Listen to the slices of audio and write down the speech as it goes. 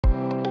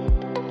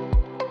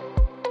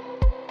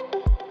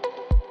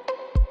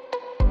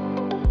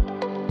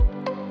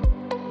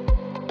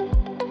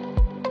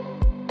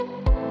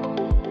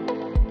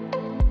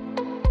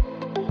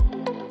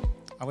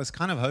was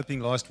kind of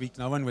hoping last week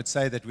no one would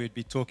say that we'd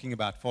be talking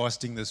about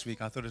fasting this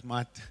week. I thought it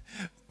might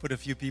put a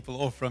few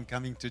people off from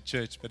coming to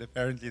church, but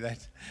apparently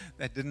that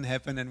didn't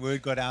happen, and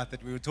word got out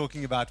that we were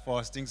talking about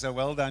fasting. So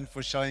well done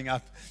for showing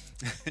up,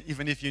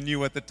 even if you knew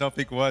what the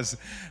topic was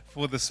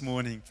for this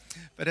morning.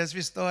 But as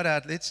we start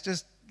out, let's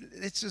just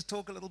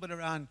talk a little bit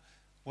around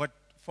what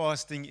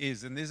fasting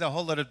is. And there's a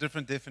whole lot of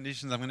different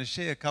definitions. I'm going to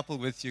share a couple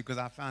with you because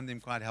I found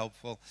them quite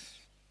helpful.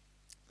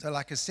 So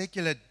like a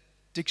secular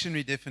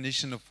dictionary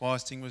definition of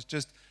fasting was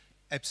just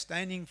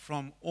abstaining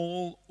from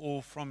all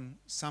or from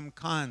some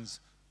kinds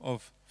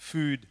of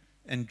food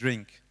and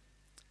drink.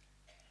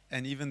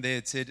 And even there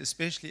it said,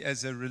 especially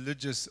as a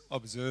religious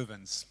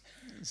observance.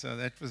 So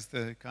that was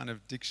the kind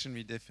of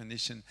dictionary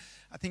definition.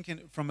 I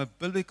think from a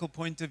biblical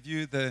point of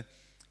view, the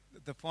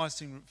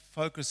fasting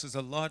focuses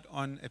a lot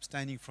on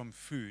abstaining from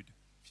food.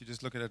 If you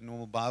just look at a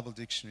normal Bible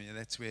dictionary,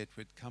 that's where it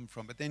would come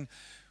from. But then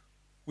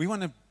we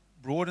want to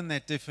broaden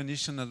that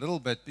definition a little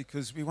bit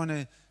because we want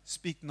to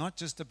speak not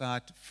just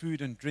about food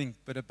and drink,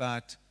 but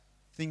about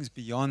things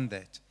beyond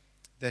that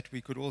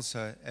we could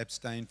also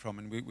abstain from.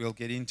 And we'll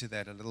get into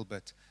that a little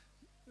bit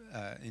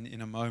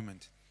in a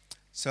moment.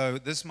 So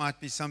this might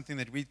be something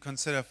that we'd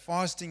consider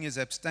fasting is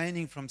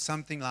abstaining from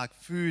something like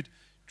food,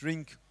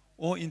 drink,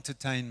 or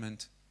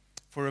entertainment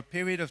for a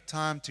period of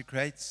time to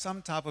create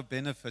some type of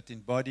benefit in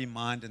body,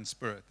 mind, and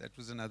spirit. That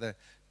was another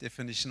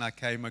definition I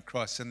came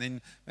across. And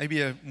then maybe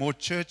a more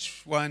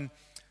church one,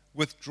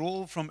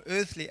 withdrawal from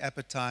earthly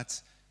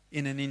appetites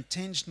in an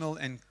intentional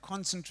and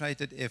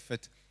concentrated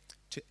effort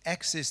to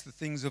access the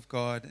things of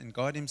God and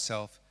God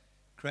Himself,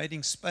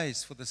 creating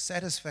space for the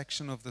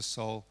satisfaction of the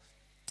soul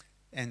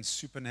and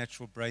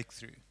supernatural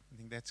breakthrough. I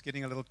think that's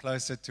getting a little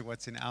closer to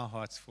what's in our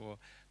hearts for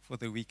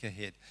the week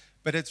ahead.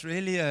 But it's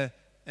really a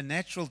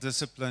natural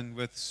discipline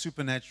with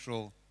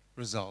supernatural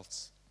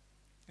results.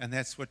 And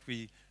that's what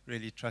we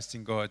really trust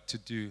in God to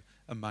do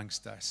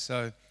amongst us.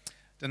 So,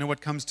 don't know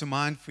what comes to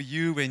mind for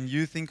you when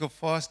you think of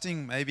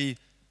fasting. Maybe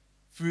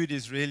food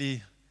is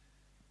really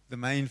the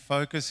main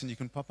focus, and you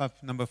can pop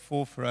up number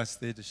 4 for us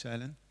there,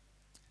 Deshalin.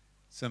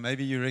 So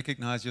maybe you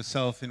recognize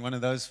yourself in one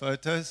of those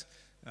photos.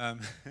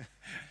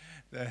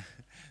 The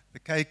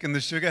cake and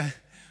the sugar.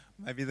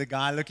 Maybe the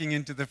guy looking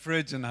into the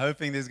fridge and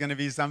hoping there's going to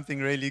be something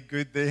really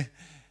good there.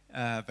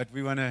 But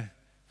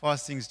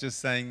fasting is just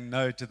saying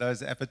no to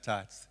those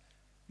appetites.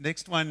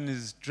 Next one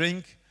is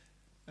drink,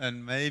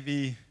 and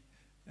maybe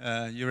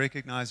you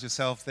recognize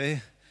yourself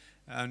there.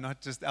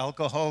 Not just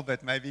alcohol,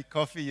 but maybe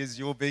coffee is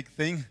your big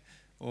thing,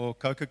 or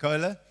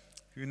Coca-Cola,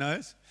 who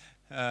knows?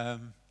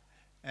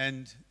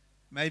 And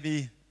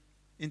maybe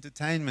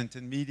entertainment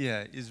and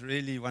media is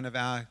really one of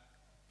our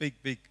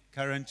big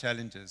current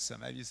challenges. So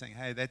maybe you're saying,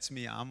 hey, that's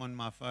me, I'm on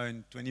my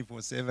phone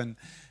 24/7,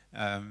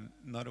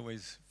 not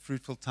always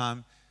fruitful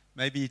time.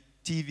 Maybe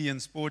TV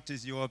and sport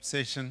is your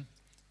obsession.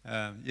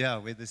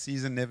 Where the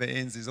season never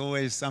ends, there's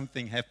always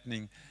something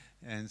happening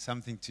and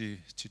something to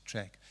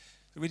track.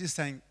 So we're just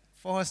saying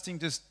fasting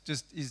just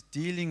is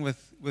dealing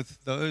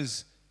with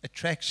those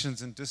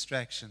attractions and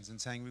distractions and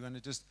saying we're going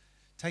to just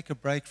take a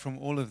break from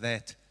all of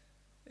that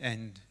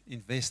and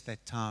invest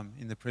that time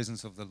in the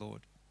presence of the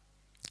Lord.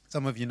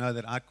 Some of you know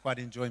that I quite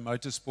enjoy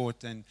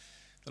motorsport, and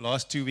the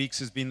last 2 weeks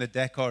has been the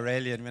Dakar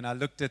Rally. And when I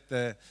looked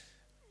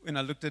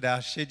at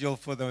our schedule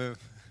for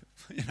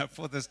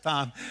for this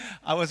time,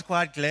 I was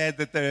quite glad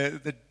that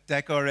the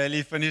Dakar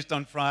Rally finished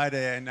on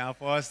Friday and our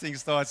fasting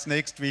starts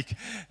next week.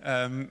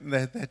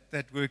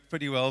 That worked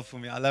pretty well for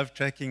me. I love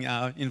tracking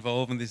our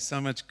involvement. There's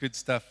so much good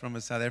stuff from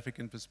a South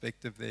African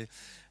perspective there.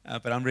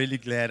 But I'm really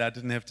glad I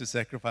didn't have to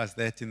sacrifice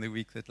that in the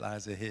week that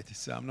lies ahead.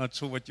 So I'm not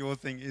sure what your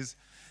thing is.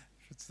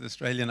 It's the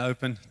Australian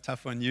Open,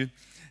 tough on you.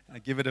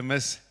 Give it a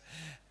miss.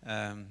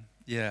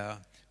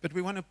 But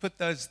we want to put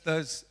those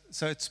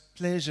so it's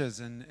pleasures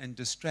and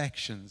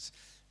distractions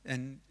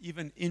and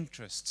even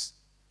interests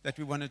that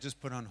we want to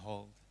just put on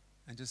hold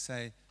and just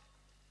say,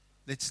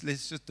 let's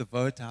just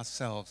devote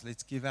ourselves.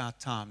 Let's give our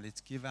time.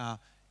 Let's give our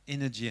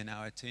energy and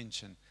our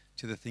attention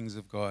to the things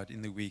of God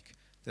in the week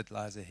that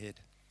lies ahead.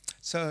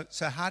 So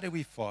how do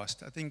we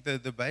fast? I think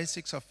the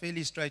basics are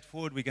fairly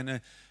straightforward. We're going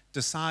to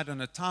decide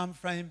on a time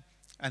frame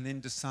and then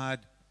decide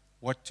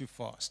what to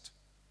fast.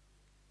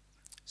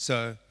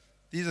 So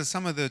these are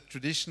some of the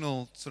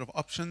traditional sort of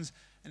options.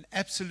 An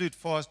absolute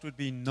fast would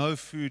be no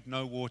food,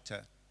 no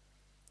water.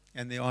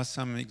 And there are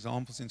some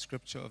examples in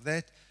Scripture of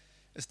that.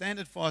 A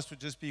standard fast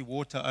would just be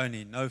water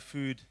only, no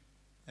food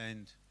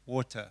and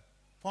water.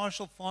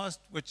 Partial fast,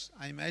 which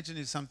I imagine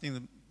is something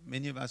that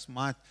many of us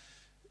might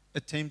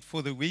attempt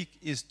for the week,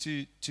 is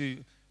to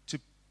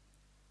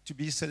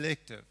be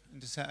selective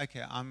and to say,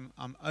 okay, I'm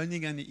only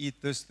going to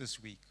eat this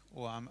week,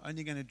 or I'm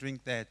only going to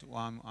drink that, or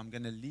I'm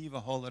going to leave a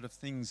whole lot of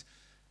things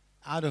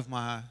out of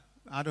my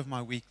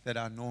week that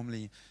I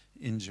normally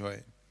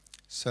enjoy.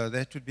 So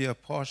that would be a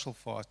partial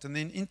fast. And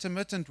then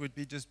intermittent would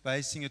be just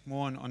basing it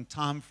more on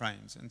time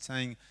frames and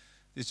saying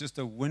there's just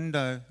a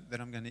window that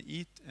I'm going to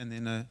eat, and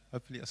then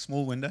hopefully a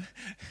small window,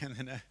 and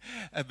then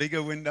a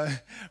bigger window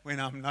when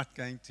I'm not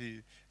going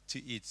to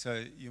to eat.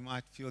 So you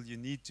might feel you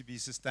need to be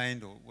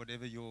sustained or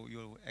whatever your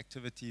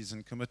activities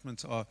and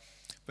commitments are,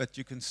 but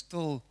you can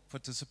still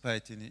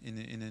participate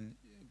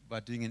by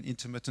doing an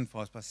intermittent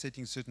fast, by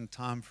setting certain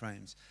time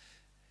frames.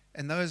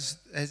 And those,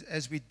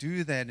 as we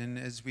do that, and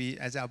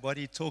as our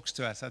body talks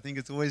to us, I think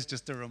it's always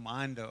just a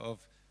reminder of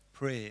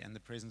prayer and the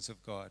presence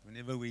of God.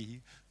 Whenever we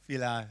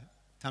feel our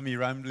tummy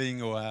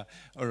rumbling, or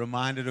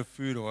reminded of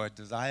food, or a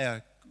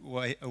desire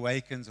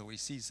awakens, or we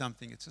see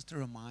something, it's just a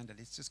reminder.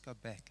 Let's just go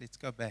back. Let's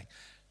go back.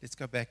 Let's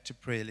go back to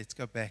prayer. Let's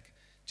go back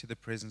to the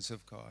presence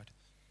of God.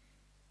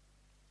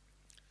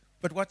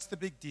 But what's the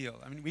big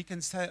deal? I mean, we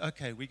can say,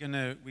 okay, we're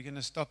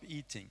gonna stop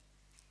eating.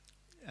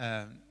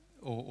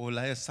 Or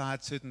lay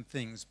aside certain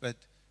things, but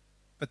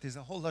there's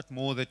a whole lot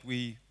more that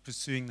we're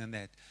pursuing than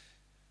that.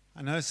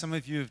 I know some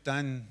of you have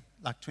done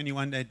like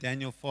 21-day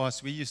Daniel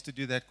fast. We used to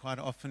do that quite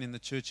often in the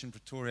church in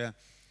Pretoria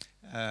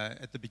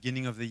at the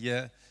beginning of the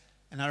year.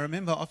 And I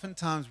remember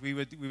oftentimes we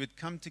would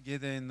come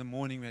together in the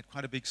morning. We had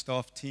quite a big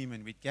staff team,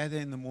 and we'd gather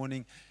in the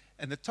morning.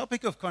 And the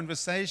topic of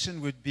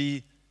conversation would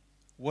be,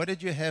 what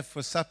did you have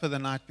for supper the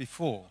night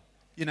before?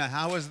 You know,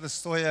 how was the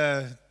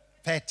soya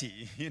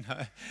patty, you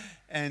know,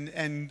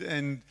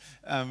 and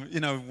you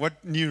know,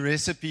 what new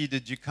recipe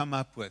did you come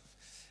up with?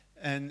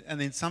 And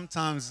then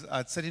sometimes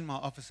I'd sit in my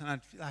office and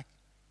I'd feel like,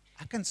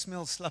 I can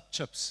smell slap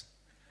chips,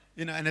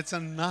 you know, and it's a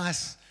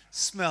nice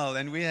smell.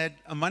 And we had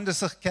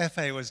Amandasig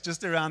Cafe was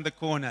just around the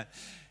corner,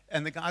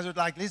 and the guys were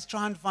like, let's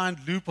try and find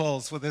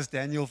loopholes for this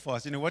Daniel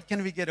fast. You know, what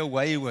can we get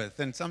away with?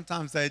 And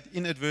sometimes they'd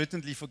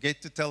inadvertently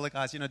forget to tell the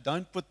guys, you know,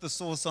 don't put the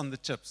sauce on the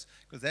chips,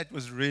 because that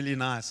was really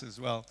nice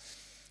as well.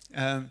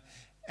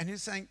 And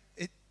he's saying,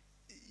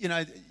 you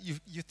know,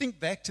 you think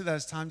back to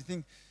those times, you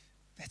think,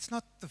 that's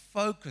not the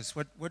focus.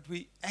 What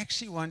we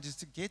actually want is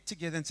to get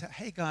together and say,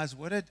 hey guys,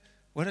 what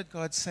did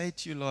God say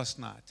to you last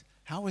night?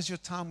 How was your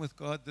time with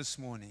God this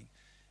morning?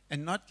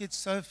 And not get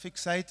so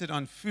fixated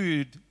on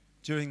food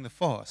during the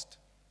fast,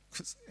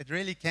 because it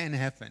really can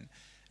happen.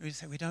 And we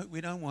say, we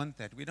don't want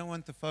that. We don't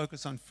want the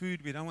focus on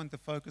food. We don't want the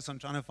focus on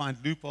trying to find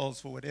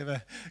loopholes for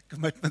whatever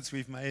commitments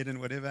we've made and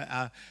whatever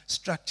our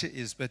structure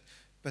is. But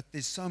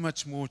there's so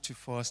much more to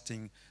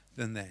fasting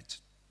than that.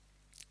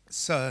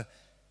 So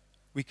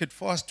we could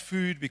fast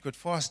food, we could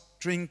fast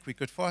drink, we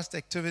could fast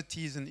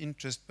activities and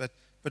interest, but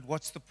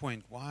what's the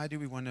point? Why do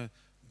we want to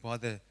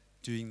bother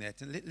doing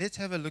that? And let's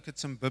have a look at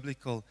some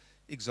biblical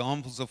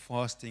examples of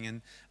fasting.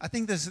 And I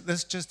think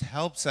this just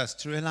helps us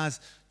to realize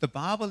the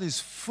Bible is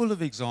full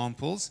of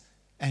examples,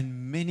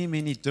 and many,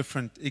 many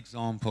different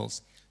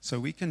examples. So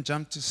we can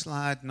jump to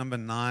slide number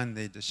 9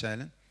 there,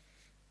 Deshaylin.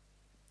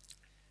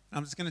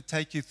 I'm just going to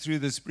take you through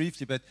this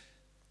briefly, but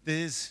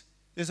there's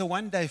a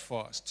one-day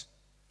fast.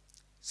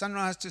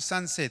 Sunrise to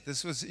sunset.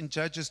 This was in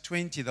Judges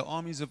 20. The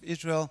armies of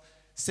Israel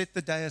set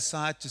the day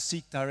aside to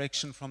seek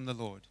direction from the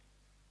Lord,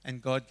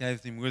 and God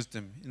gave them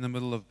wisdom in the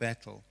middle of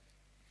battle.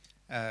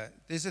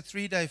 There's a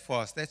 3-day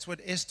fast. That's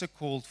what Esther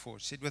called for.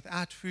 She said,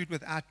 without food,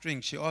 without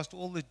drink. She asked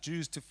all the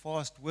Jews to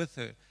fast with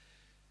her.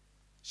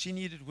 She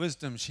needed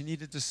wisdom. She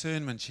needed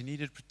discernment. She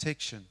needed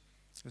protection.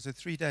 It was a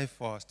 3-day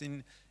fast.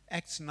 In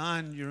Acts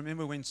 9, you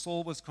remember when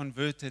Saul was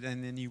converted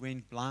and then he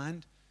went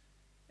blind,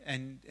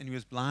 and he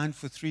was blind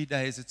for 3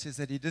 days. It says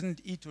that he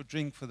didn't eat or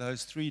drink for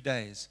those 3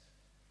 days.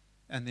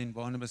 And then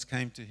Barnabas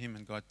came to him,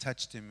 and God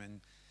touched him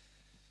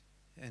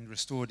and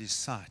restored his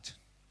sight.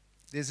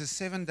 There's a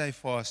 7-day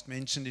fast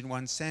mentioned in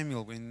 1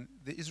 Samuel when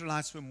the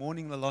Israelites were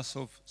mourning the loss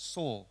of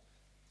Saul.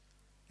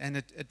 And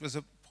it was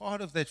a part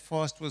of that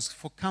fast was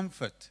for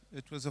comfort.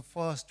 It was a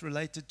fast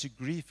related to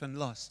grief and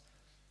loss.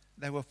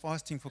 They were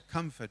fasting for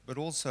comfort, but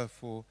also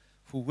for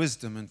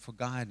wisdom and for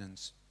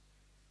guidance.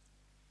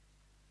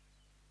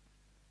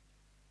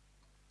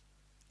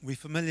 We're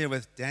familiar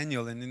with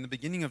Daniel, and in the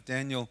beginning of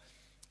Daniel,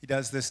 he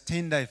does this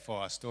 10-day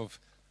fast of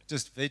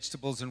just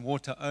vegetables and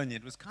water only.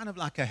 It was kind of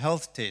like a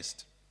health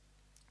test,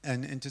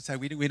 and to say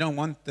we don't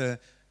want the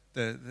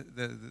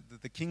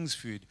king's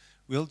food.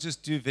 We'll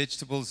just do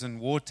vegetables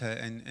and water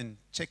and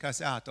check us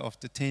out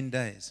after 10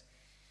 days.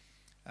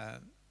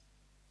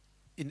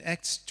 In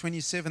Acts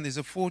 27, there's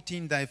a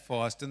 14-day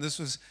fast, and this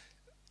was,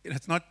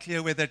 it's not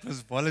clear whether it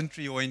was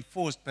voluntary or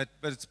enforced, but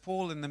it's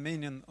Paul and the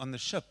men on the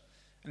ship.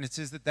 And it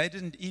says that they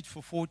didn't eat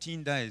for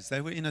 14 days.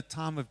 They were in a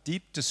time of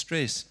deep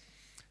distress.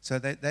 So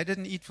they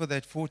didn't eat for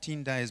that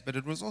 14 days, but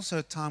it was also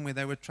a time where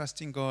they were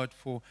trusting God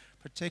for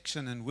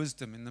protection and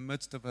wisdom in the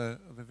midst of a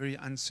very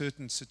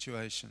uncertain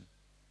situation.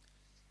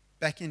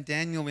 Back in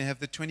Daniel, we have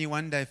the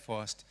 21-day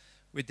fast,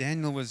 where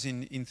Daniel was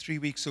in 3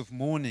 weeks of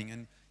mourning,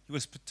 and he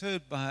was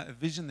perturbed by a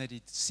vision that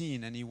he'd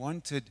seen, and he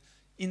wanted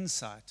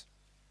insight.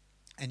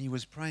 And he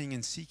was praying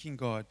and seeking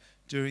God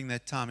during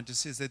that time. It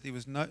just says that there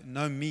was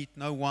no meat,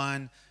 no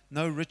wine,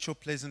 no rich or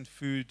pleasant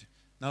food,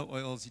 no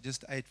oils. He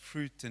just ate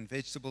fruit and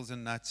vegetables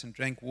and nuts and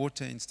drank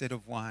water instead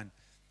of wine.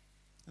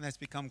 And that's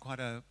become quite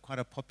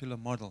a popular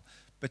model.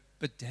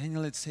 But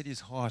Daniel had set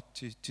his heart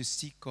to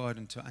seek God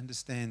and to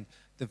understand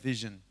the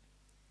vision.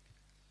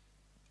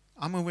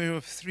 I'm aware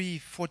of 3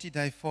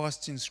 40-day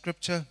fasts in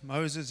Scripture,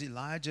 Moses,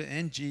 Elijah,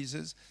 and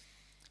Jesus.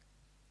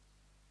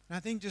 And I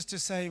think just to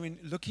say, when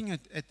looking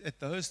at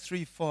those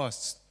three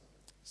fasts,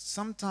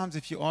 sometimes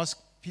if you ask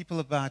people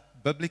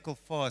about biblical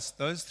fasts,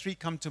 those three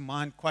come to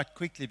mind quite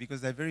quickly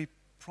because they're very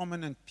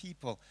prominent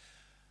people.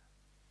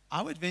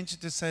 I would venture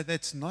to say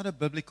that's not a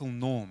biblical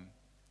norm.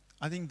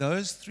 I think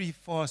those three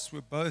fasts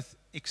were both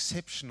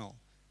exceptional.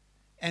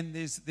 And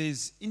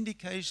there's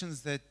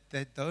indications that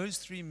those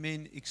three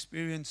men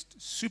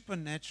experienced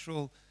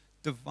supernatural,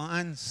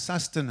 divine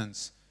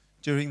sustenance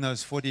during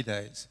those 40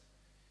 days.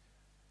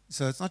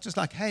 So it's not just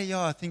like, hey,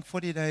 yeah, I think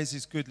 40 days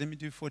is good, let me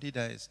do 40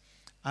 days.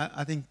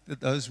 I think that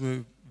those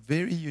were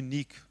very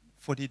unique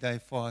 40-day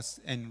fasts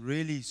and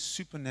really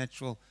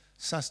supernatural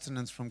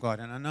sustenance from God.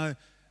 And I know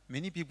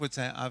many people would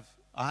say,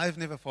 I've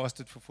never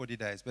fasted for 40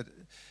 days, but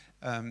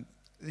I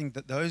think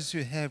that those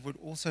who have would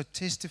also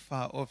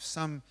testify of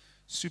some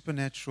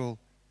supernatural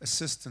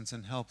assistance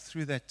and help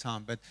through that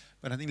time. But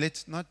I think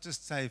let's not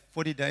just say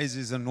 40 days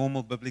is a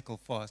normal biblical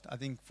fast. I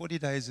think 40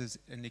 days is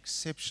an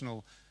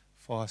exceptional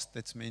fast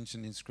that's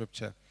mentioned in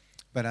Scripture.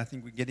 But I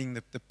think we're getting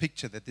the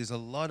picture that there's a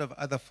lot of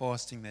other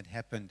fasting that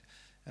happened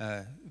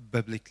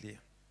biblically.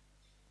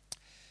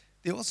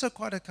 There are also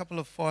quite a couple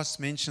of fasts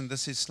mentioned.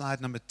 This is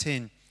slide number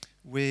 10,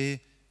 where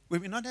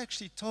we're not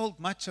actually told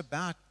much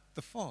about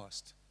the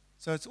fast.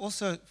 So it's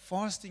also,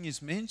 fasting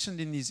is mentioned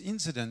in these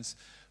incidents,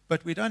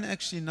 but we don't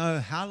actually know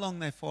how long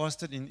they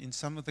fasted in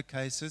some of the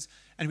cases,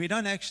 and we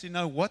don't actually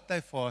know what they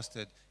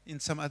fasted in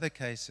some other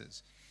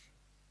cases.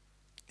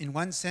 In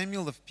 1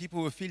 Samuel, the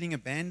people were feeling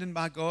abandoned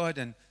by God,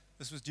 and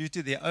this was due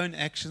to their own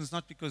actions,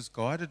 not because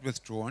God had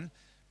withdrawn,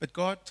 but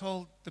God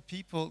told the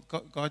people,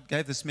 God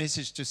gave this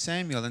message to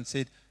Samuel and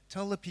said,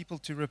 tell the people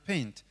to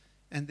repent.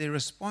 And their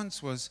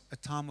response was a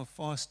time of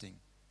fasting.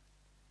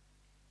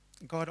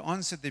 God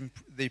answered them,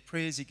 their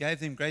prayers. He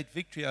gave them great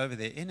victory over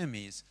their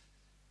enemies.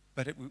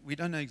 But we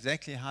don't know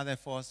exactly how they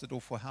fasted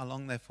or for how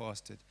long they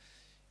fasted.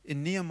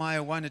 In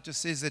Nehemiah 1, it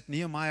just says that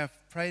Nehemiah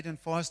prayed and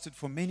fasted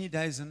for many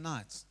days and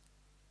nights.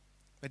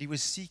 But he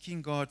was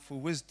seeking God for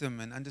wisdom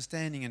and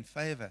understanding and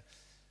favor.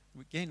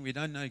 Again, we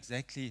don't know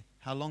exactly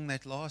how long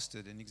that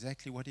lasted and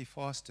exactly what he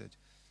fasted.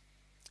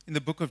 In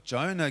the book of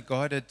Jonah,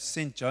 God had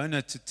sent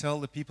Jonah to tell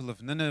the people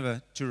of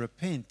Nineveh to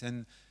repent.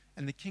 And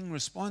the king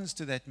responds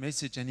to that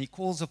message and he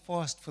calls a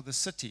fast for the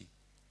city.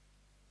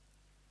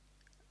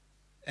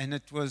 And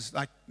it was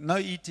like no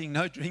eating,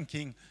 no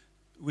drinking.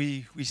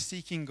 We're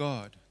seeking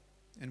God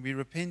and we're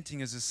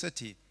repenting as a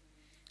city.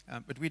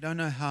 But we don't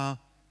know how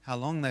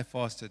long they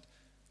fasted.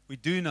 We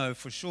do know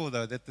for sure,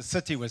 though, that the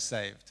city was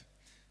saved.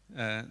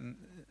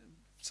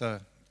 So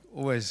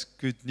always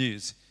good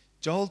news.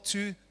 Joel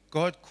 2,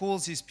 God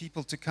calls his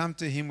people to come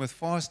to him with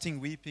fasting,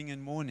 weeping,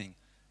 and mourning.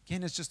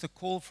 Again, it's just a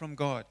call from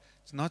God.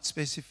 It's not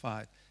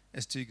specified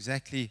as to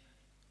exactly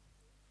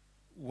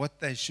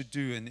what they should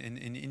do, and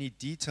any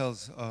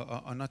details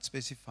are not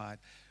specified.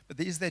 But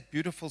there is that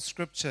beautiful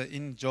scripture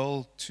in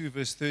Joel 2,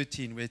 verse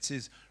 13, where it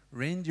says,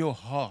 rend your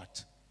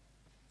heart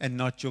and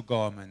not your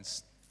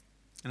garments.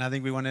 And I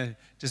think we want to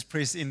just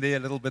press in there a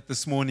little bit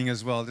this morning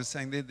as well, just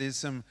saying that there's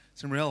some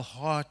real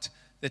heart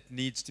that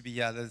needs to be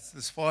here.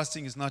 This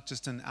fasting is not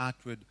just an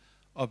outward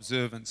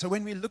observance. So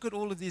when we look at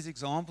all of these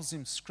examples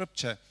in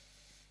Scripture,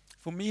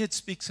 for me it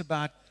speaks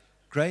about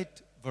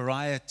great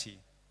variety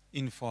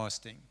in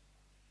fasting.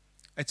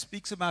 It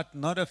speaks about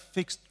not a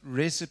fixed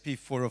recipe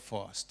for a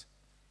fast.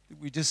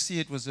 We just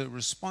see it was a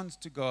response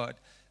to God,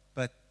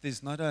 but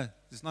there's not a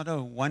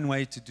one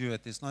way to do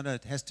it.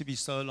 It has to be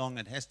so long,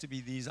 it has to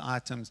be these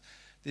items.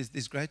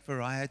 There's great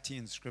variety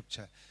in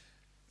Scripture.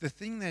 The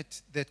thing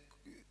that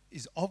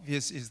is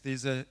obvious is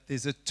there's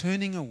a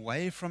turning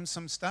away from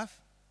some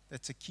stuff.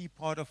 That's a key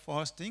part of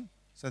fasting.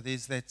 So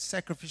there's that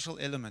sacrificial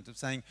element of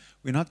saying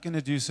we're not going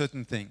to do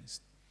certain things.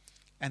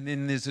 And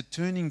then there's a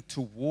turning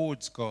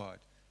towards God.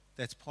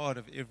 That's part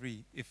of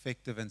every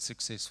effective and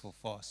successful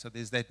fast. So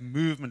there's that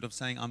movement of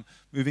saying I'm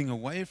moving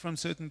away from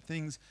certain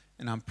things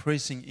and I'm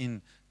pressing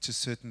in to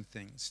certain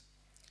things.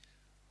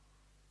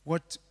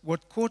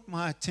 What caught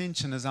my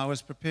attention as I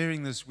was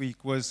preparing this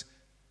week was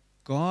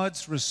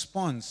God's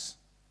response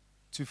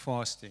to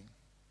fasting.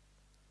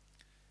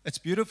 It's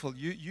beautiful.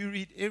 You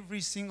read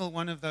every single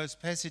one of those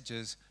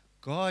passages,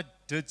 God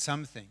did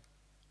something.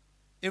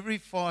 Every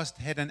fast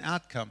had an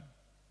outcome.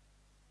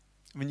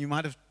 I mean, you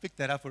might have picked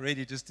that up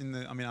already just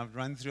I've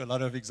run through a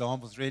lot of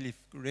examples really,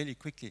 really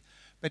quickly.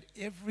 But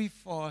every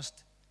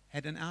fast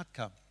had an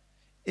outcome.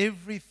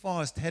 Every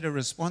fast had a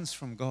response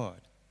from God.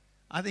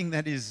 I think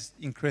that is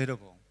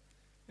incredible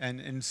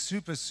and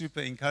super, super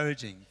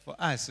encouraging for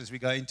us as we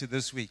go into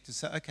this week to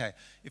say, okay,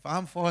 if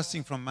I'm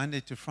fasting from Monday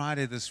to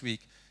Friday this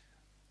week,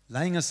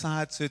 laying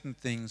aside certain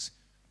things,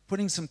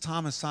 putting some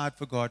time aside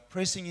for God,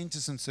 pressing into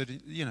some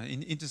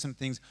into some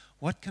things,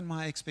 what can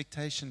my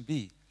expectation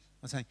be?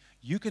 I'm saying,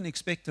 you can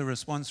expect a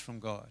response from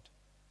God.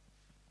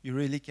 You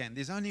really can.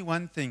 There's only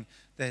one thing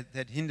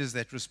that hinders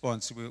that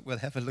response. We'll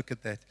have a look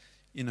at that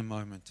in a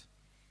moment.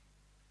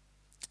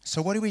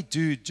 So what do we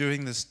do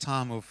during this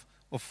time of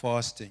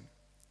fasting?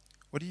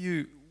 What do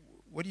you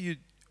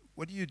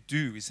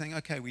do? We're saying,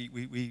 okay,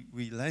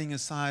 we're laying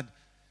aside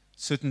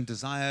certain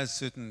desires,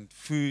 certain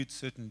food,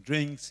 certain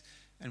drinks,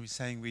 and we're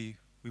saying we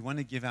want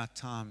to give our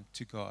time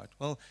to God.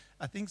 Well,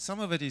 I think some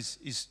of it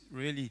is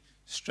really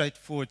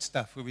straightforward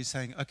stuff where we're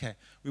saying, okay,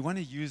 we want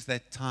to use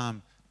that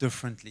time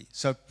differently.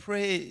 So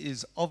prayer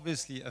is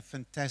obviously a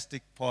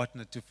fantastic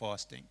partner to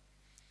fasting.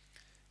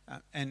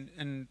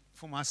 And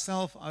for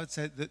myself, I would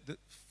say that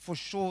for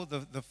sure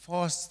the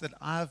fasts that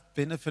I've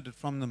benefited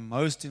from the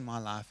most in my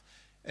life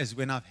is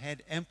when I've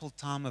had ample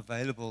time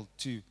available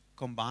to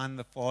combine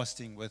the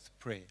fasting with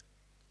prayer.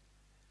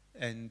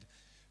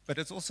 But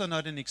it's also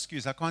not an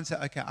excuse. I can't say,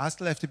 okay, I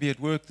still have to be at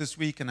work this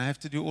week and I have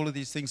to do all of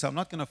these things, so I'm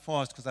not going to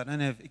fast because I don't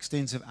have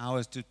extensive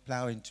hours to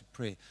plow into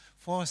prayer.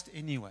 Fast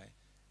anyway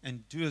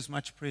and do as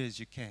much prayer as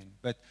you can.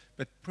 But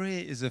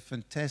prayer is a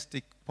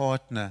fantastic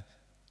partner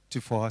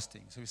to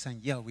fasting. So we're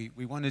saying, yeah,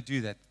 we want to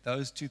do that.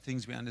 Those two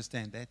things we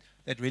understand.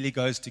 That really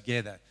goes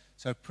together.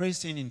 So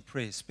press in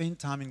prayer. Spend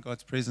time in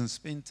God's presence.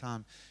 Spend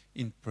time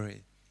in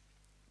prayer.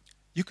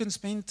 You can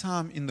spend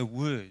time in the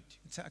Word. You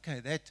can say,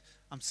 okay,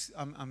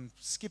 I'm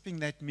skipping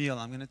that meal.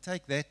 I'm going to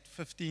take that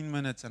 15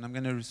 minutes and I'm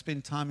going to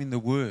spend time in the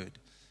Word.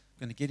 I'm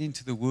going to get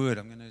into the Word.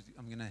 I'm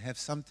going to have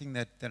something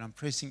that I'm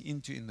pressing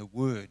into in the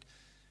Word.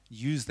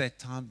 Use that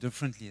time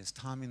differently as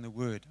time in the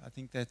Word. I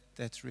think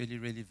that's really,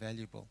 really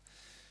valuable.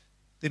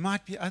 There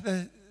might be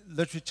other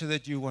literature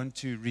that you want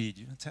to read.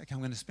 You say, okay, I'm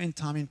going to spend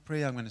time in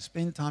prayer. I'm going to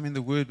spend time in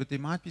the Word. But there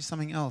might be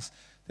something else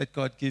that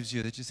God gives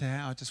you that you say, hey,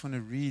 I just want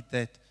to read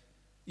that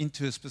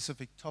into a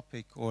specific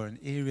topic or an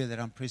area that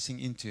I'm pressing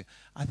into.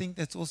 I think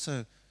that's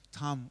also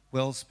time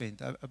well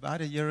spent.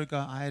 About a year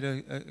ago, I had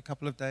a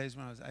couple of days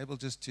when I was able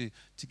just to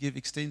give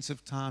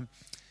extensive time.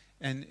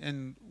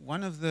 And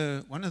one of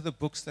the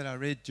books that I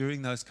read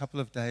during those couple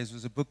of days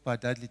was a book by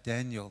Dudley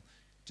Daniel,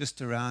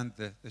 just around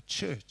the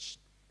church.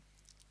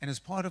 And as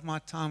part of my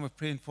time of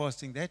prayer and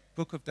fasting, that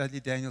book of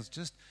Dudley Daniel's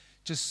just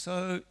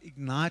so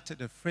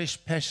ignited a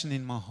fresh passion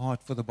in my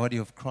heart for the body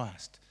of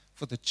Christ,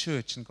 for the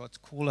church and God's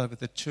call over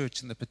the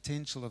church and the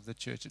potential of the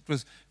church. It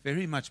was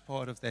very much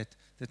part of the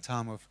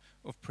time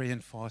of prayer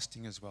and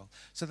fasting as well.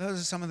 So those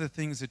are some of the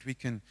things that we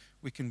can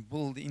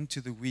build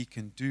into the week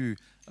and do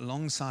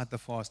alongside the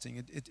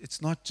fasting.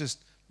 It's not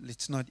just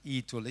let's not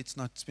eat or let's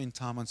not spend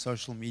time on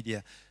social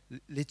media.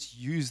 Let's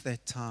use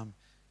that time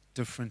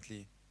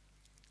differently.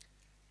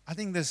 I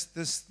think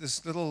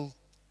this little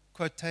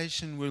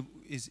quotation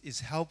is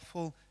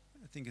helpful.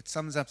 I think it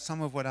sums up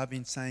some of what I've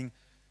been saying.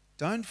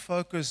 Don't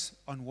focus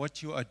on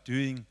what you are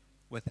doing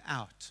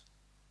without.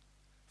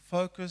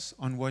 Focus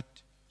on what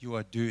you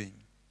are doing.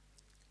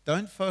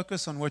 Don't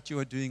focus on what you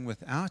are doing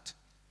without.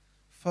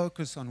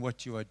 Focus on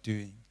what you are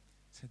doing.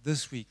 So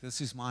this week, this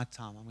is my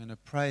time. I'm going to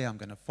pray. I'm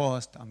going to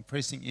fast. I'm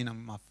pressing in.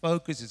 My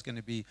focus is going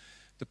to be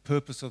the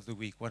purpose of the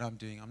week, what I'm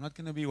doing. I'm not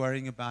going to be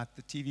worrying about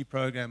the TV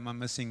program I'm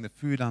missing, the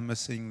food I'm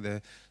missing,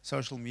 the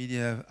social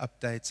media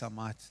updates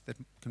that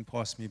can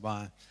pass me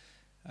by.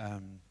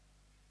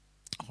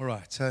 All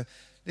right, so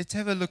let's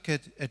have a look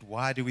at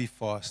why do we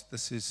fast.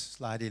 This is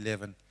slide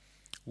 11.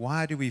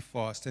 Why do we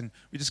fast? And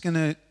we're just going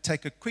to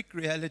take a quick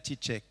reality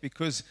check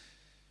because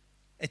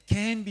it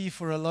can be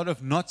for a lot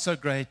of not so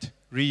great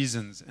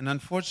reasons. And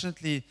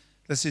unfortunately,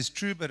 this is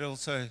true, but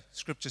also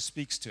Scripture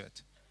speaks to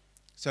it.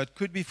 So it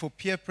could be for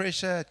peer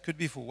pressure, it could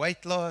be for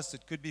weight loss,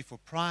 it could be for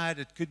pride,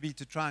 it could be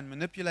to try and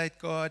manipulate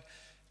God,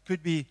 it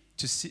could be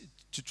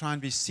to try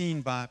and be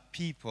seen by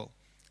people.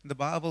 The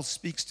Bible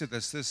speaks to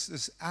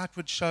this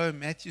outward show.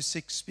 Matthew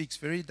 6 speaks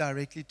very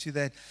directly to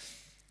that.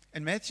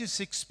 And Matthew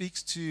 6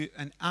 speaks to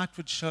an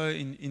outward show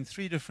in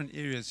three different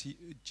areas.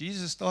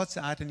 Jesus starts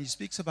out and he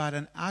speaks about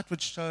an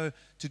outward show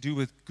to do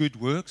with good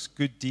works,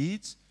 good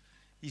deeds.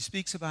 He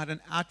speaks about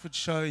an outward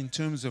show in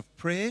terms of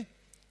prayer.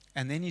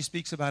 And then he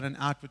speaks about an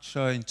outward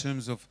show in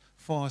terms of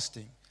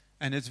fasting.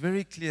 And it's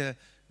very clear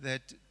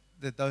that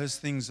those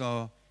things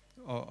are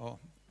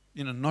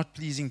not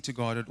pleasing to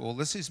God at all.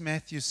 This is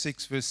Matthew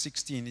 6, verse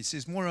 16. He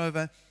says,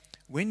 moreover,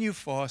 when you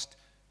fast,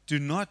 do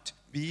not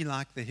be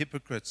like the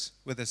hypocrites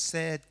with a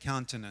sad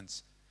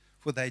countenance,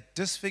 for they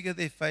disfigure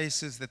their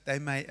faces that they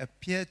may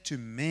appear to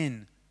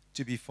men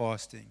to be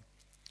fasting.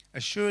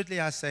 Assuredly,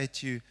 I say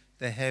to you,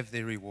 they have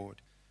their reward.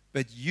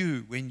 But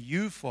you, when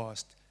you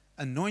fast,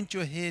 anoint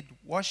your head,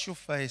 wash your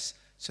face,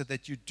 so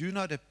that you do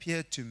not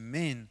appear to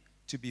men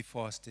to be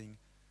fasting,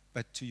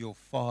 but to your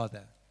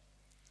Father.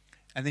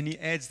 And then he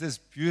adds this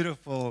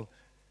beautiful,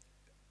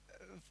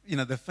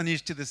 the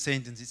finish to the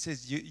sentence. He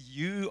says,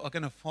 you are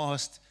going to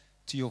fast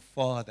to your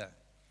Father.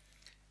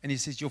 And he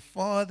says, your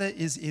Father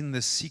is in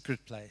the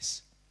secret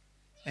place.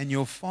 And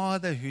your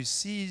Father who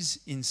sees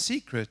in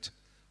secret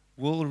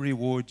will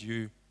reward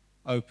you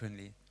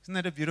openly. Isn't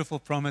that a beautiful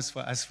promise for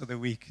us for the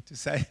week to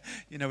say,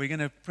 we're going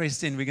to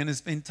press in, we're going to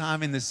spend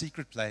time in the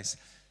secret place,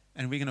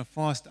 and we're going to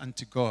fast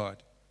unto God.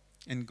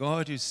 And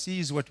God, who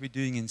sees what we're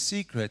doing in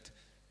secret,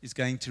 is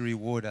going to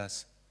reward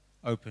us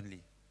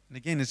openly. And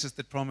again, it's just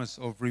the promise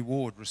of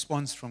reward,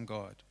 response from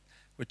God,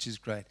 which is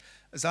great.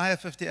 Isaiah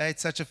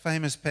 58, such a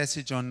famous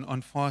passage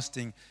on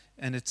fasting,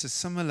 and it's a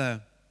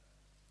similar,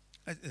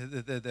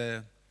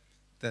 the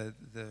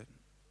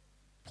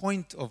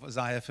point of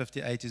Isaiah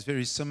 58 is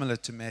very similar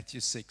to Matthew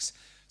 6.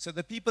 So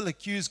the people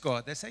accuse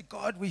God. They say,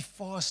 God, we're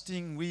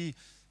fasting,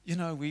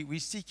 we're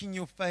seeking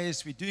your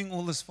face, we're doing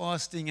all this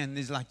fasting, and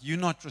there's like, you're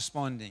not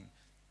responding.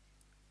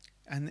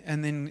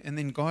 And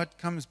then God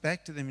comes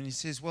back to them and he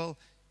says, well,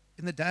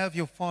 in the day of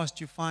your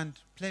fast, you find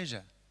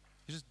pleasure.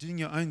 You're just doing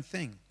your own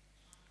thing.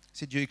 He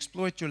said, you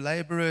exploit your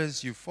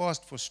laborers, you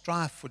fast for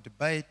strife, for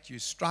debate, you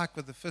strike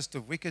with the fist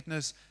of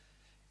wickedness.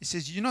 He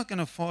says, you're not going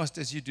to fast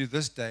as you do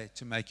this day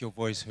to make your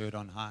voice heard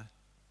on high.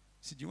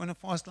 He said, you want to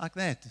fast like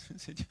that? He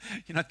said,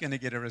 you're not going to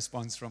get a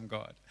response from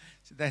God.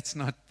 He said,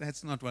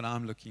 that's not what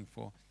I'm looking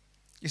for.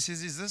 He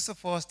says, is this a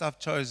fast I've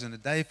chosen, a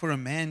day for a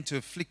man to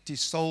afflict his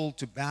soul,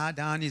 to bow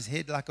down his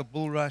head like a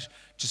bulrush,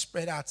 to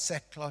spread out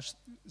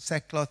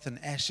sackcloth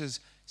and ashes?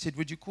 He said,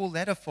 would you call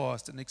that a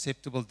fast, an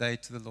acceptable day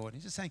to the Lord?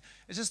 He's just saying,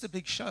 it's just a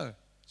big show.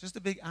 It's just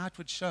a big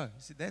outward show.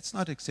 He said, that's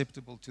not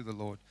acceptable to the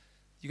Lord.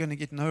 You're going to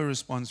get no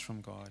response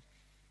from God.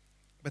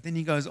 But then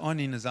he goes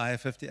on in Isaiah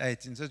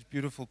 58 in such a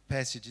beautiful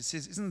passage. He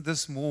says, isn't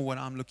this more what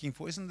I'm looking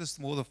for? Isn't this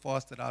more the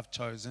fast that I've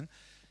chosen?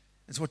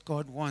 It's what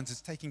God wants.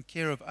 It's taking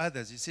care of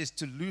others. He says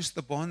to loose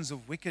the bonds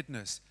of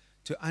wickedness,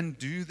 to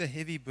undo the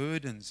heavy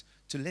burdens,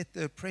 to let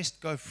the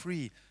oppressed go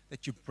free,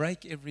 that you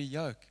break every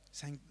yoke.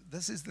 Saying,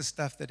 this is the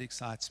stuff that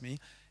excites me.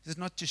 It is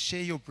not to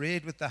share your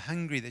bread with the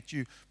hungry, that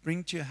you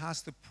bring to your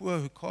house the poor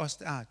who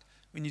cast out.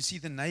 When you see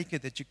the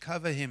naked, that you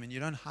cover him and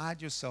you don't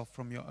hide yourself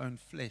from your own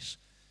flesh.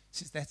 He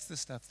says, that's the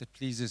stuff that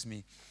pleases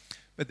me.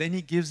 But then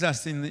he gives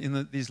us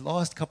in these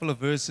last couple of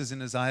verses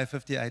in Isaiah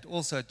 58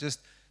 also just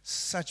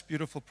such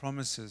beautiful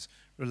promises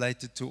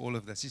related to all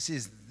of this. He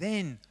says,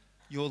 then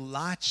your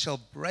light shall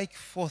break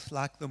forth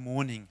like the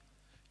morning.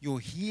 Your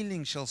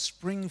healing shall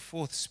spring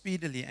forth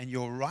speedily, and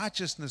your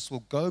righteousness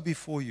will go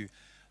before you.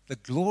 The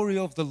glory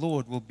of the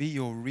Lord will be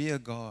your rear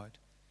guard.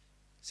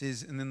 It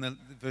says, and then the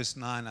verse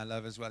 9 I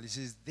love as well. He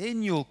says,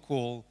 then you'll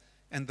call,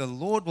 and the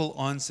Lord will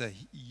answer.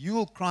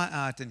 You'll cry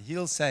out, and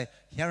he'll say,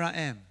 here I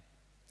am.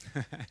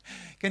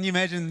 Can you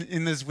imagine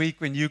in this week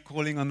when you're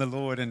calling on the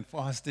Lord and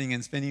fasting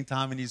and spending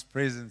time in his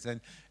presence,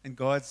 and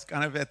God's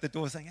kind of at the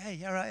door saying, hey,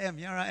 here I am,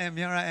 here I am,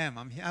 here I am.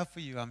 I'm here for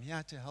you. I'm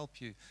here to help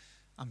you.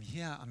 I'm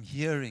here, I'm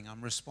hearing,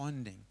 I'm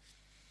responding.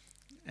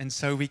 And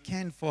so we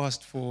can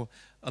fast for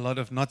a lot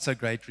of not so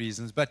great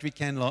reasons, but we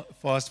can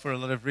fast for a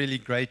lot of really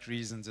great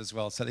reasons as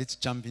well. So let's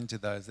jump into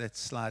those. That's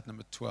slide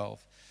number 12.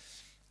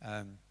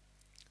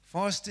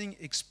 Fasting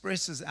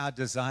expresses our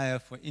desire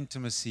for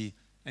intimacy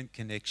and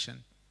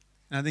connection.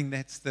 And I think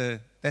that's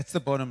the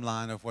bottom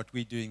line of what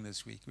we're doing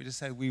this week. We just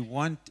say we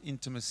want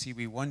intimacy,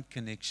 we want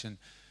connection,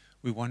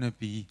 we want to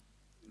be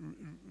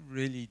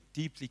really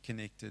deeply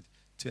connected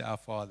to our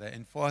Father.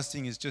 And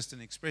fasting is just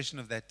an expression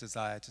of that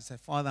desire to say,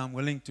 Father, I'm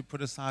willing to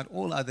put aside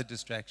all other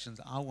distractions.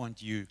 I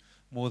want you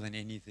more than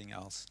anything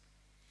else.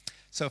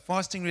 So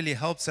fasting really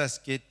helps us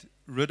get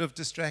rid of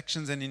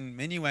distractions, and in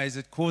many ways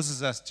it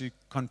causes us to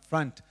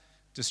confront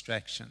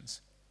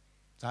distractions.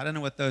 So I don't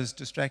know what those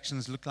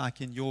distractions look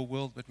like in your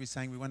world, but we're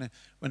saying we want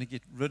to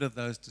get rid of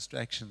those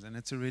distractions, and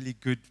it's a really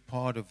good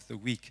part of the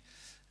week.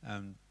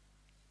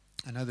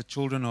 I know the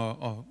children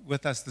are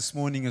with us this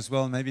morning as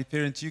well. Maybe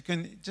parents, you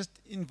can just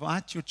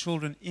invite your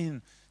children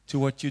in to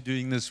what you're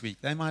doing this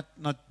week. They might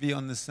not be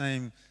on the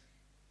same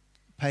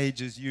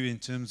page as you in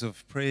terms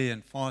of prayer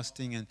and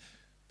fasting,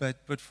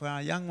 but for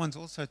our young ones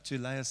also to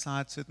lay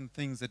aside certain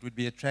things that would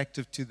be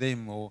attractive to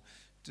them or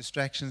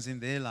distractions in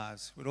their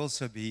lives would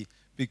also be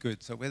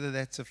good. So whether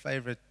that's a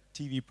favorite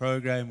TV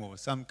program or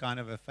some kind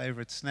of a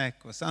favorite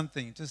snack or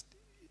something, just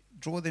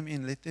draw them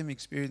in, let them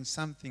experience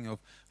something of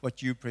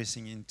what you're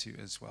pressing into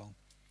as well.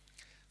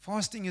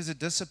 Fasting is a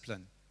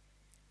discipline.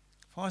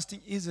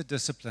 Fasting is a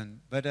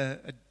discipline, but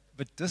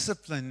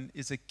discipline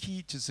is a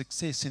key to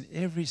success in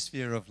every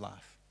sphere of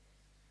life.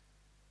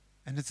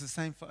 And it's the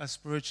same for us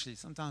spiritually.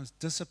 Sometimes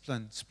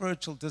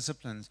spiritual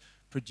disciplines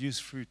produce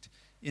fruit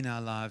in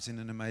our lives in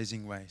an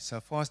amazing way. So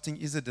fasting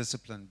is a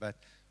discipline, but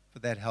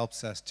that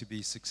helps us to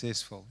be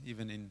successful,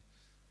 even in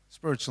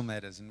spiritual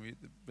matters. And we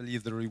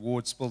believe the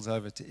reward spills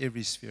over to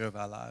every sphere of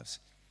our lives.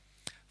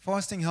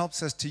 Fasting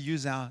helps us to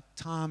use our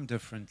time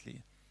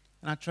differently.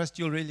 And I trust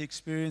you'll really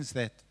experience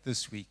that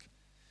this week.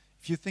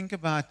 If you think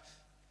about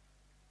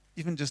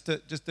even just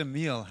a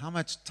meal, how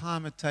much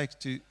time it takes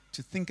to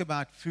think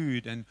about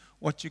food and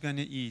what you're going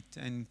to eat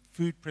and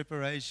food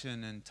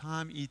preparation and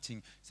time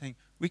eating, saying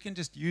we can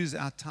just use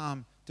our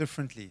time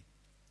differently.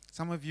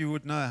 Some of you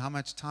would know how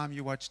much time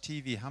you watch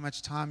TV, how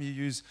much time you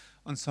use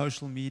on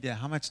social media,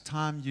 how much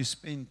time you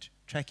spend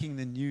tracking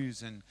the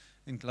news and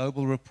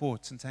global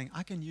reports and saying,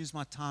 I can use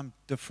my time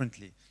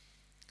differently.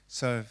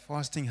 So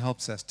fasting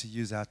helps us to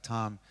use our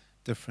time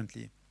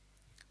differently.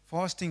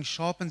 Fasting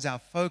sharpens our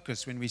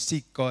focus when we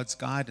seek God's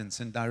guidance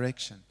and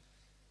direction.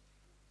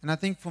 And I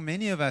think for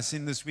many of us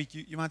in this week,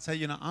 you might say,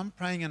 I'm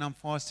praying and I'm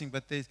fasting,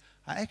 but I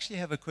actually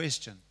have a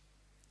question.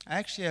 I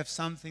actually have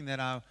something that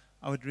I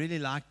would really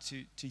like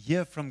to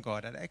hear from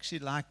God. I'd actually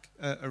like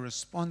a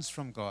response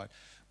from God.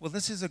 Well,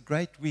 this is a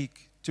great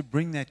week to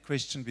bring that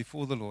question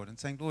before the Lord and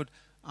saying, Lord,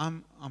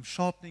 I'm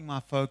sharpening my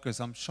focus.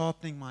 I'm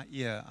sharpening my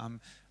ear.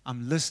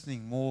 I'm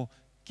listening more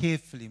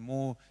carefully,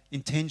 more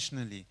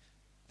intentionally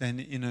than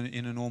in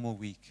a normal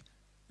week.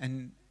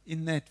 And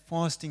in that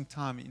fasting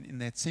time, in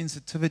that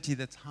sensitivity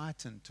that's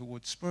heightened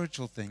towards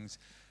spiritual things,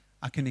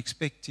 I can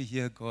expect to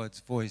hear God's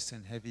voice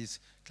and have His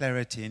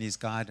clarity and His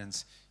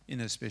guidance in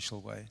a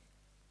special way.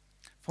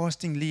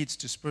 Fasting leads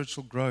to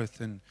spiritual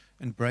growth and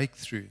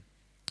breakthrough,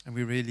 and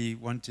we really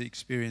want to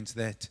experience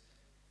that.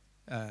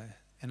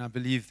 And I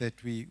believe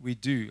that we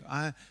do.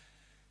 I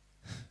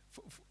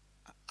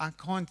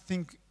can't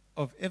think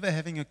of ever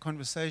having a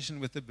conversation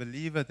with a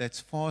believer that's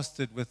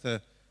fasted with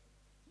a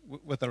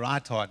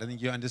right heart. I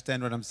think you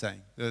understand what I'm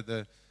saying.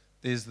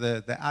 There's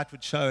the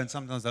outward show, and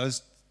sometimes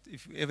those,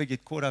 if you ever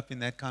get caught up in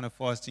that kind of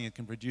fasting, it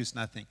can produce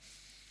nothing.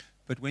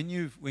 But when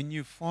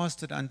you've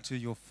fasted unto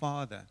your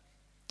Father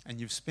and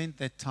you've spent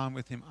that time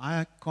with Him,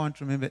 I can't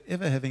remember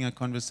ever having a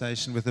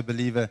conversation with a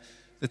believer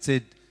that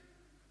said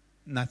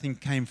nothing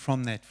came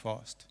from that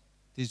fast.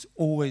 There's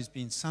always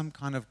been some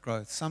kind of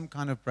growth, some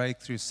kind of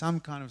breakthrough, some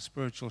kind of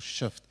spiritual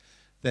shift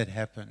that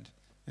happened.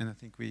 And I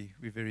think we're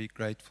very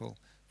grateful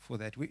for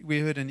that. We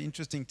heard an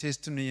interesting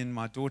testimony in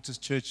my daughter's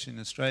church in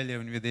Australia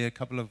when we were there a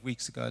couple of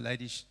weeks ago. A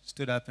lady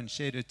stood up and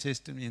shared her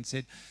testimony and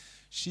said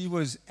she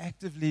was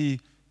actively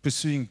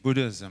pursuing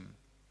Buddhism.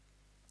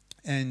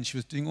 And she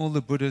was doing all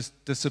the Buddhist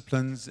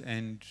disciplines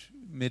and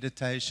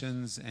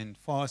meditations and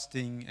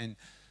fasting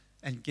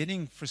and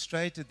getting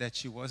frustrated that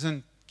she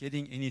wasn't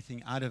getting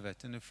anything out of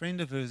it. And a friend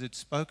of hers had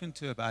spoken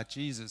to her about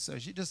Jesus. So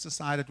she just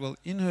decided, well,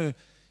 in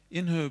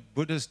her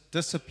Buddhist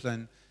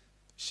discipline,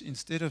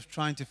 instead of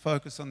trying to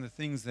focus on the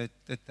things that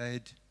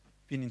they'd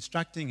been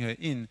instructing her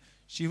in,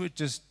 she would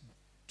just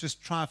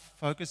try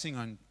focusing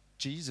on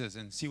Jesus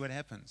and see what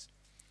happens.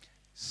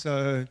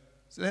 So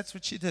that's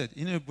what she did.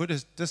 In her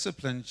Buddhist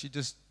discipline, she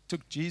just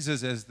took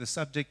Jesus as the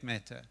subject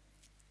matter.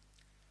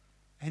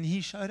 And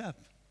He showed up.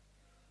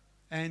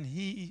 And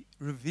He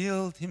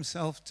revealed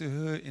Himself to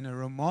her in a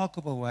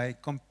remarkable way,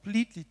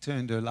 completely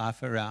turned her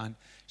life around.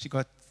 She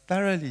got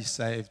thoroughly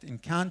saved,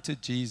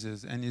 encountered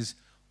Jesus, and is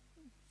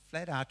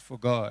flat out for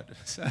God.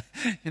 So,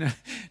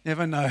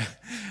 never know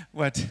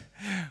what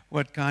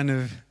kind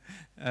of,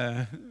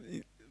 where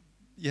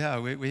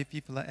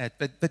people are at.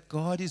 But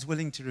God is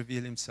willing to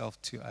reveal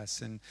Himself to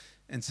us.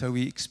 And so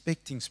we're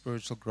expecting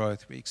spiritual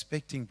growth. We're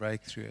expecting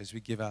breakthrough as we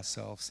give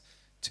ourselves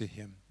to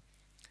Him.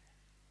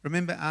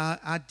 Remember,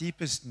 our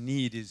deepest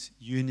need is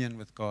union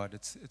with God.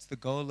 It's the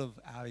goal of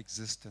our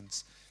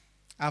existence.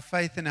 Our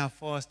faith and our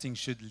fasting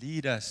should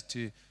lead us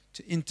to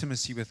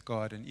intimacy with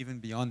God, and even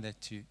beyond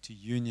that, to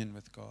union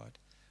with God.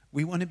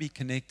 We want to be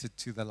connected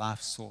to the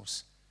life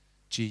source,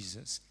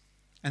 Jesus.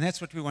 And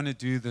that's what we want to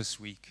do this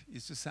week,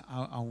 is to say,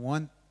 I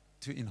want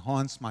to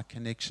enhance my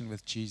connection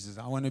with Jesus.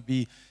 I want to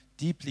be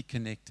deeply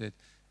connected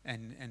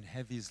and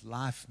have His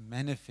life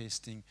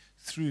manifesting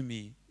through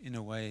me in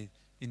a way,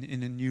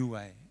 in a new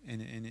way,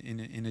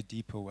 in a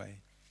deeper way.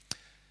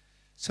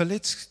 So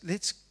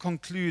let's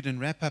conclude and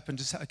wrap up and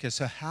just say, okay,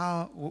 so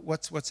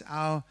what's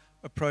our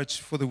approach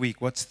for the week?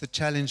 What's the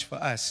challenge for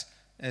us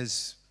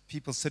as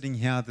people sitting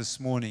here this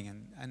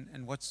morning? And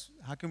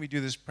how can we do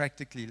this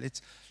practically?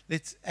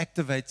 Let's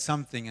activate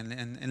something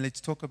and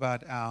let's talk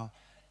about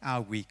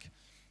our week.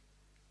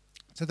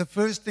 So the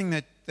first thing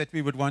that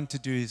we would want to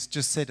do is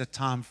just set a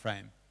time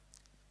frame.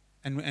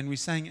 And we're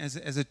saying as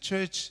a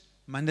church,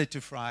 Monday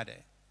to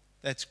Friday.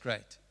 That's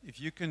great. If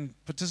you can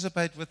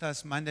participate with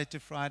us Monday to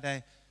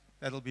Friday,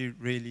 that'll be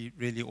really,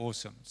 really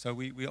awesome. So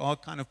we are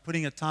kind of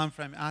putting a time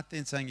frame out there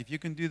and saying, if you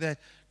can do that,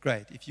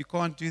 great. If you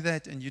can't do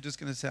that and you're just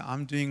going to say,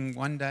 I'm doing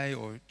one day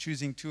or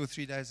choosing 2 or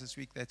 3 days this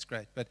week, that's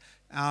great. But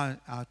our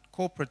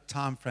corporate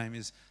time frame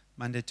is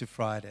Monday to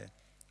Friday.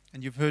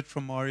 And you've heard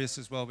from Marius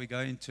as well. We go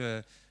into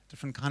a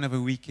different kind of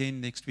a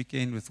weekend next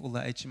weekend with all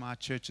the HMI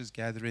churches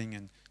gathering,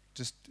 and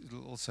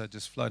it'll also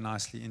just flow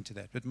nicely into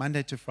that. But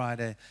Monday to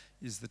Friday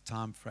is the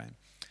time frame.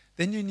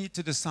 Then you need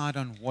to decide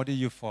on what are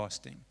you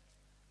fasting.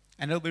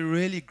 And it'll be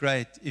really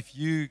great if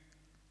you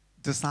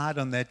decide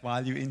on that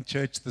while you're in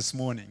church this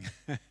morning.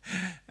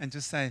 And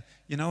just say,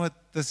 you know what,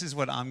 this is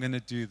what I'm going to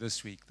do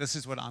this week. This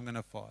is what I'm going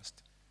to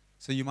fast.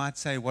 So you might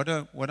say, what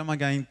am I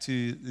going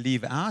to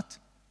leave out?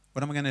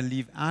 What am I going to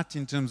leave out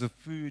in terms of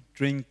food,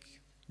 drink,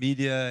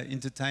 media,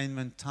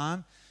 entertainment,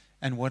 time?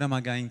 And what am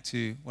I going to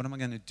do? What am I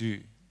going to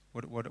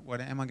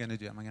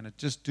do? Am I going to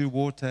just do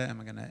water?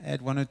 Am I going to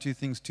add 1 or 2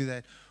 things to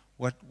that?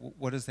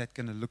 What is that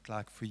going to look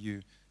like for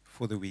you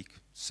for the week?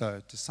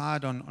 So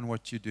decide on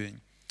what you're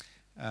doing.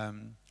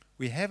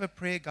 We have a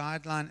prayer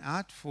guideline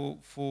out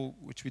for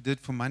which we did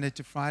for Monday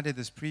to Friday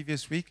this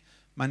previous week,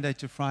 Monday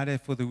to Friday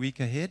for the week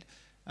ahead.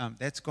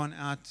 That's gone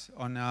out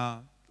on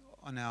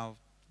our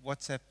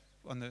WhatsApp,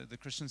 on the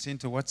Christian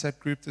Center WhatsApp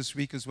group this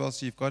week as well,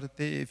 so you've got it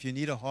there. If you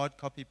need a hard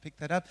copy, pick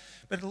that up.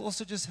 But it'll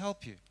also just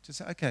help you to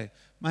say, okay,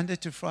 Monday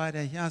to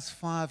Friday, here's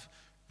 5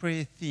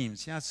 prayer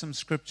themes, here's some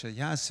scripture,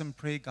 here's some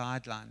prayer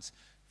guidelines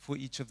for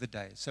each of the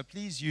days. So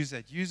please use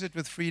that. Use it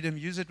with freedom,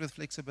 use it with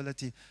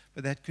flexibility,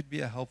 but that could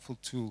be a helpful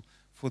tool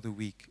for the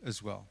week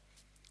as well.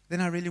 Then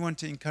I really want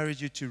to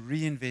encourage you to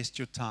reinvest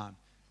your time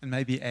and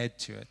maybe add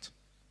to it.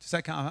 To say,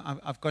 okay,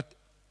 I've got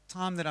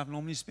time that I've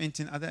normally spent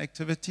in other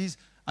activities,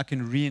 I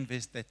can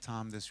reinvest that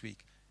time this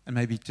week and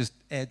maybe just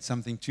add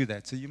something to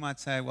that. So you might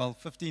say, well,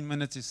 15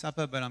 minutes is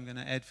supper, but I'm going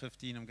to add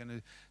 15. I'm going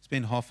to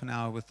spend half an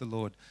hour with the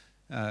Lord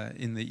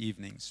in the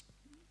evenings.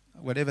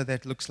 Whatever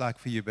that looks like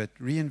for you, but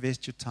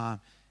reinvest your time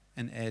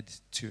and add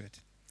to it.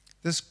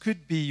 This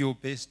could be your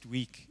best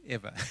week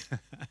ever.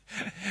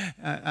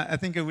 I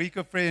think a week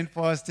of prayer and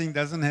fasting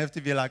doesn't have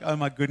to be like, oh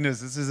my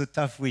goodness, this is a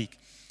tough week.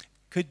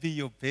 Could be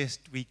your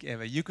best week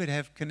ever. You could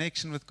have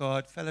connection with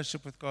God,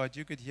 fellowship with God.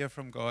 You could hear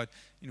from God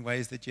in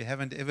ways that you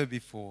haven't ever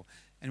before.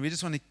 And we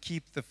just want to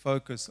keep the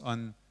focus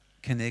on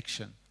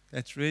connection.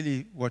 That's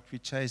really what we're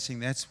chasing.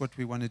 That's what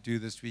we want to do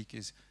this week,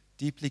 is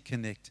deeply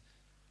connect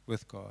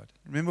with God.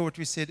 Remember what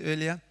we said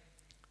earlier?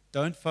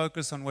 Don't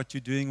focus on what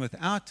you're doing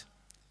without.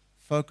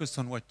 Focus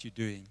on what you're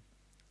doing.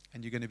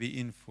 And you're going to be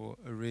in for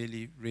a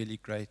really, really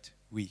great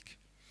week.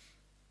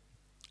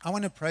 I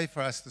want to pray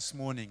for us this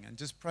morning and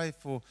just pray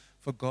for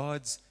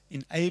God's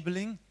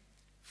enabling,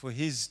 for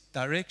His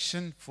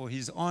direction, for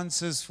His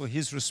answers, for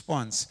His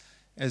response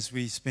as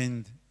we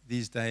spend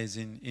these days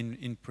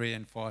in prayer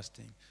and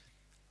fasting.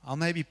 I'll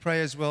maybe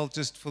pray as well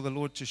just for the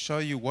Lord to show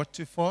you what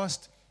to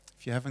fast.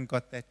 If you haven't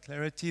got that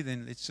clarity,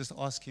 then let's just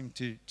ask Him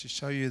to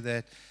show you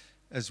that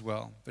as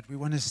well. But we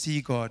want to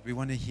see God, we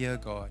want to hear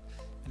God,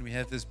 and we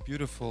have this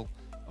beautiful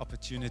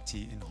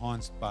opportunity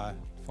enhanced by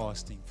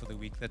fasting for the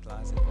week that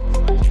lies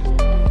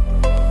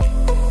ahead.